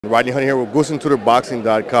Rodney Hunt here with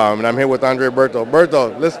Goossentutorboxing.com, and I'm here with Berto.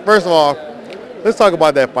 Berto, first of all, let's talk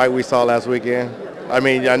about that fight we saw last weekend. I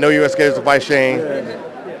mean, I know you were scheduled to fight Shane.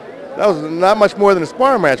 That was not much more than a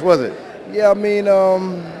sparring match, was it? Yeah, I mean,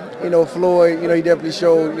 Floyd, he definitely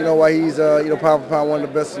showed, why he's, pound for pound one of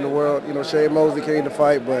the best in the world. Shane Mosley came to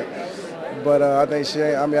fight, but I think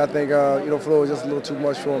Floyd was just a little too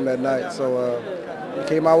much for him that night. So he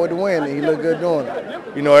came out with the win, and he looked good doing it.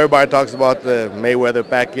 Everybody talks about the Mayweather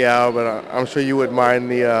Pacquiao, but I'm sure you wouldn't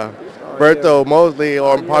mind the Berto Mosley,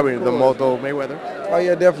 or probably the Moto Mayweather. Oh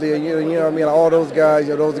yeah, definitely. All those guys,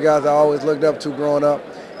 those guys I always looked up to growing up.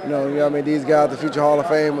 These guys, the future Hall of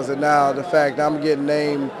Famers, and now the fact I'm getting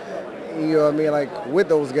named, like with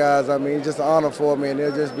those guys, it's just an honor for me, and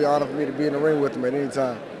it'll just be an honor for me to be in the ring with them at any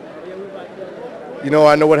time.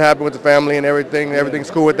 I know what happened with the family and everything. Yeah.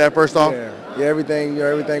 Everything's cool with that, first off? Yeah, everything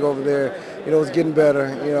over there, it's getting better.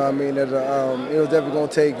 It was definitely going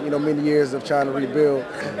to take, many years of trying to rebuild.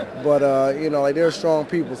 But, they're strong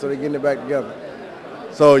people, so they're getting it back together.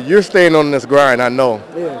 So you're staying on this grind, I know.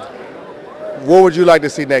 Yeah. What would you like to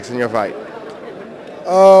see next in your fight?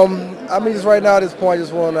 Just right now at this point, I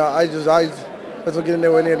just want to get in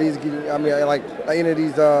there with any of these. Any of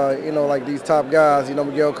these, like these top guys.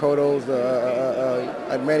 Miguel Cotto's,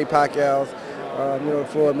 like Manny Pacquiao's,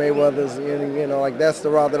 Floyd Mayweather's. Like that's the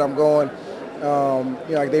route that I'm going.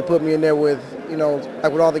 Like they put me in there with,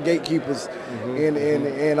 like with all the gatekeepers,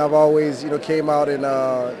 and I've always, came out and,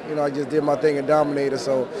 I just did my thing and dominated.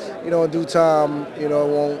 So, in due time,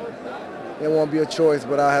 it won't be a choice,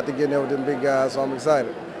 but I have to get in there with them big guys. So I'm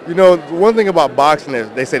excited. One thing about boxing is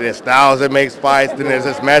they say there's styles that makes fights, then there's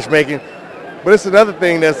this matchmaking. But it's another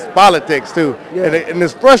thing that's politics too. Yeah. And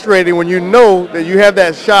it's frustrating when you know that you have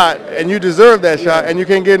that shot and you deserve that shot and you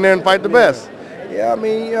can't get in there and fight the best. Yeah,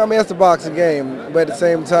 that's the boxing game. But at the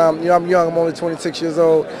same time, I'm young. I'm only 26 years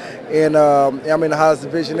old, and I'm in the highest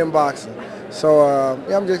division in boxing. So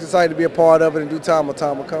I'm just excited to be a part of it. In due time, my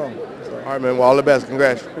time will come. So. All right, man. Well, all the best.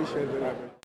 Congrats. Appreciate it.